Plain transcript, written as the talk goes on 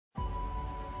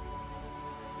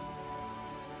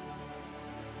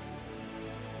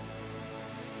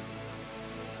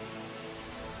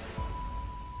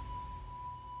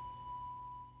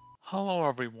Hello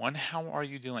everyone, how are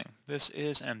you doing? This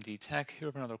is MD Tech here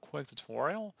with another quick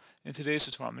tutorial. In today's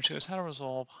tutorial, I'm going to show you how to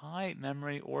resolve high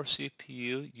memory or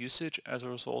CPU usage as a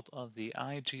result of the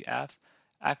Igfxext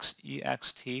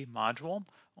module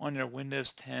on your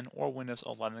Windows 10 or Windows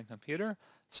 11 computer.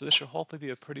 So this should hopefully be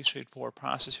a pretty straightforward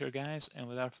process here, guys, and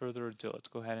without further ado, let's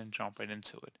go ahead and jump right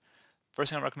into it.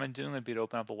 First thing I recommend doing would be to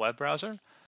open up a web browser.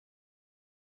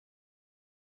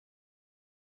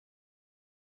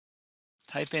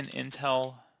 Type in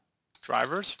Intel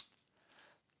drivers.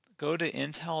 Go to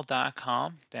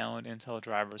Intel.com, download Intel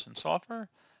drivers and software,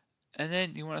 and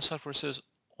then you want to select where it says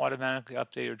automatically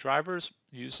update your drivers.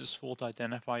 Use this tool to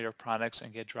identify your products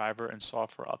and get driver and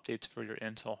software updates for your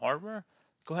Intel hardware.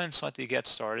 Go ahead and select the Get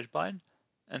Started button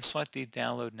and select the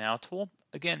Download Now tool.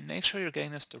 Again, make sure you're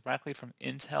getting this directly from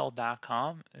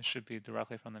Intel.com. It should be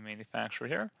directly from the manufacturer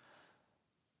here.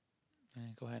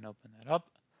 And go ahead and open that up.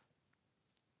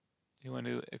 You want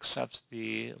to accept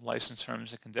the license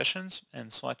terms and conditions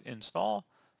and select Install.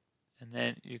 And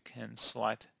then you can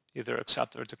select either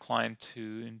accept or decline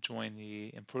to join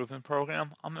the improvement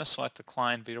program. I'm going to select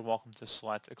decline, but you're welcome to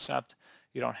select accept.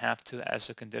 You don't have to as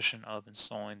a condition of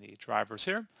installing the drivers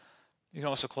here. You can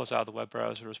also close out the web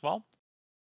browser as well.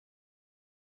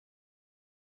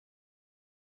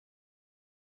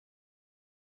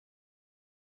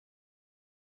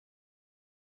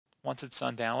 Once it's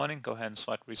done downloading, go ahead and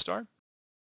select restart.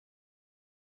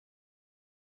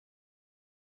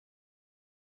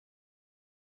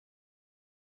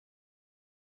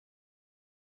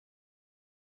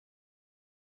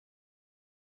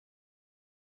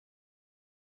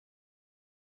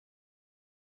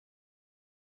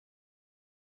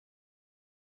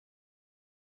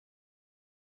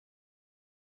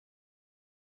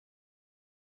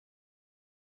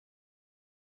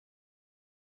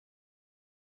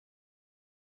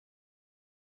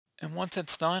 And once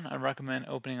it's done, I recommend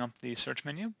opening up the search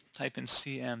menu, type in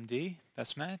CMD,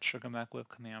 best match, or come back with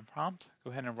command prompt. Go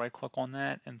ahead and right click on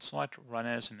that and select Run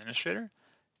as Administrator.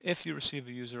 If you receive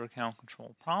a user account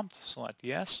control prompt, select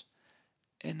Yes.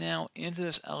 And now into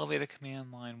this elevated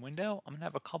command line window, I'm going to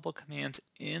have a couple of commands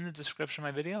in the description of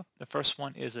my video. The first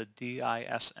one is a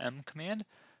dism command.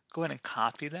 Go ahead and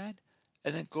copy that,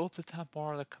 and then go up the top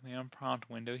bar of the command prompt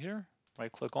window here,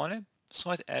 right click on it,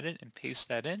 select edit and paste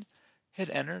that in, hit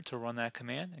enter to run that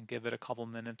command and give it a couple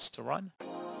minutes to run.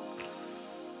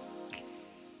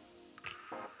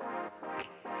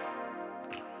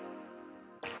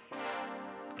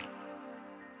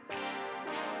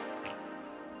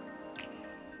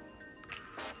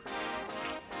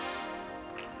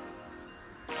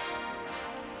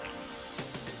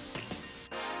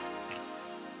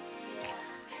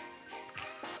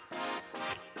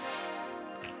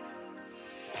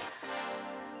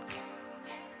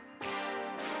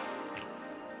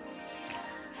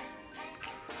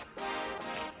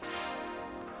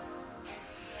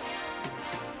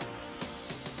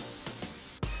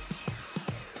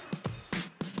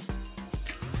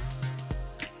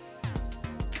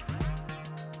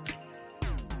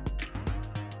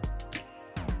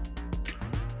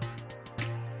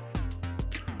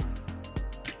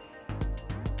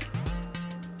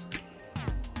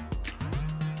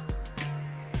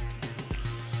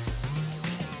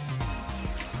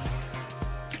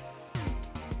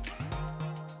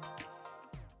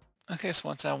 Okay, so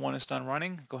once that one is done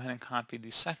running, go ahead and copy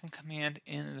the second command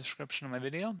in the description of my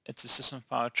video. It's a system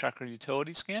file checker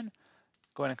utility scan.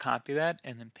 Go ahead and copy that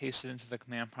and then paste it into the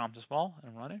command prompt as well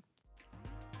and run it.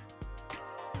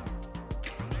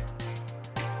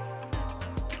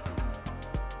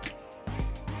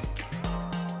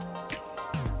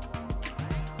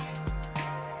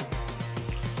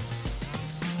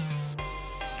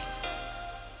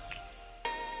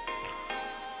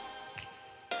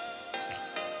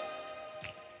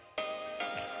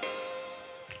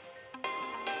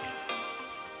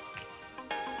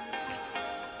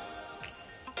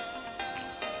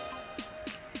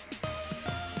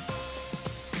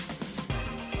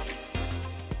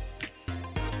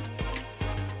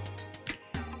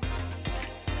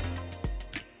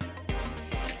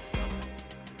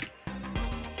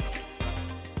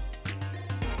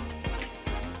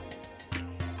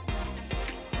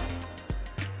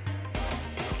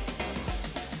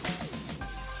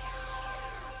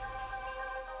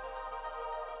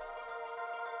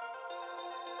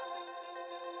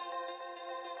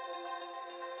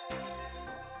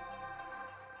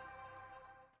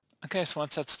 Okay, so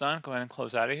once that's done, go ahead and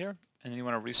close out of here, and then you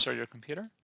want to restart your computer.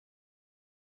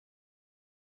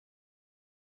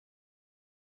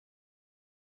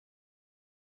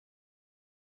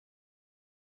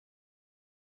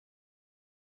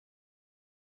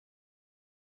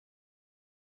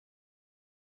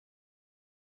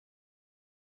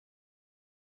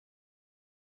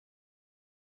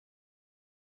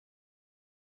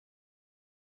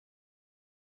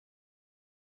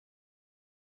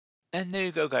 And there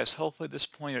you go, guys. Hopefully this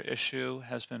pointer issue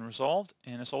has been resolved.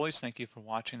 And as always, thank you for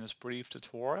watching this brief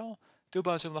tutorial. I do hope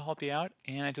I was able to help you out,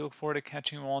 and I do look forward to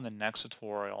catching you all in the next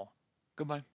tutorial. Goodbye.